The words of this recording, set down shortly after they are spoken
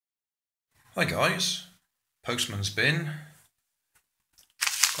Hi guys, postman's been.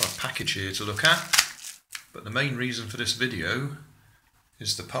 Got a package here to look at, but the main reason for this video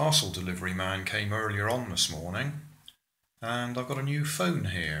is the parcel delivery man came earlier on this morning and I've got a new phone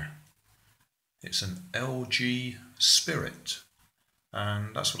here. It's an LG Sprite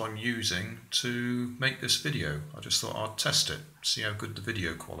and that's what I'm using to make this video. I just thought I'd test it, see how good the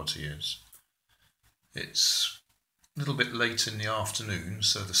video quality is. It's a little bit late in the afternoon,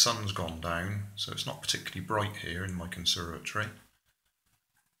 so the sun's gone down, so it's not particularly bright here in my conservatory.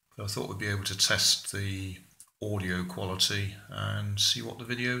 But I thought we'd be able to test the audio quality and see what the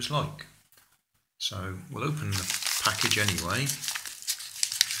video's like. So we'll open the package anyway.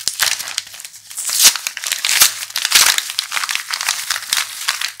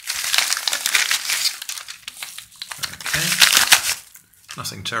 Okay,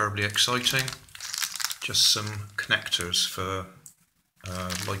 nothing terribly exciting. Just some connectors for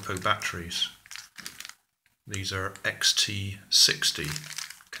LiPo batteries. These are XT60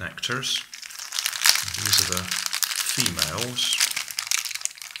 connectors. These are the females.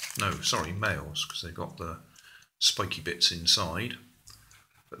 No, sorry, males, because they've got the spiky bits inside.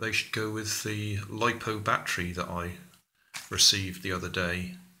 But they should go with the LiPo battery that I received the other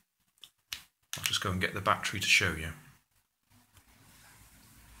day. I'll just go and get the battery to show you.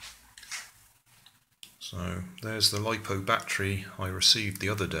 So there's the LiPo battery I received the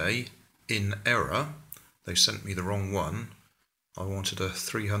other day in error. They sent me the wrong one. I wanted a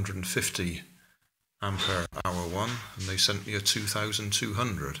 350 ampere hour one and they sent me a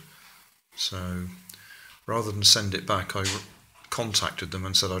 2200. So rather than send it back, I contacted them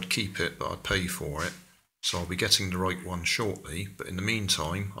and said I'd keep it but I'd pay for it. So I'll be getting the right one shortly, but in the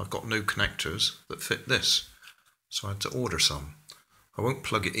meantime I've got no connectors that fit this. So I had to order some. I won't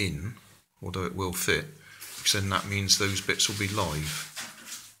plug it in, although it will fit, because then that means those bits will be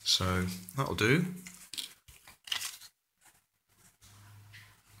live. So that'll do.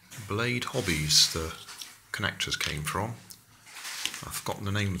 Blade Hobbies the connectors came from. I've forgotten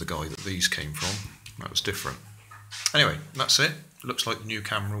the name of the guy that these came from. That was different. Anyway, that's it. Looks like the new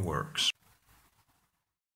camera works.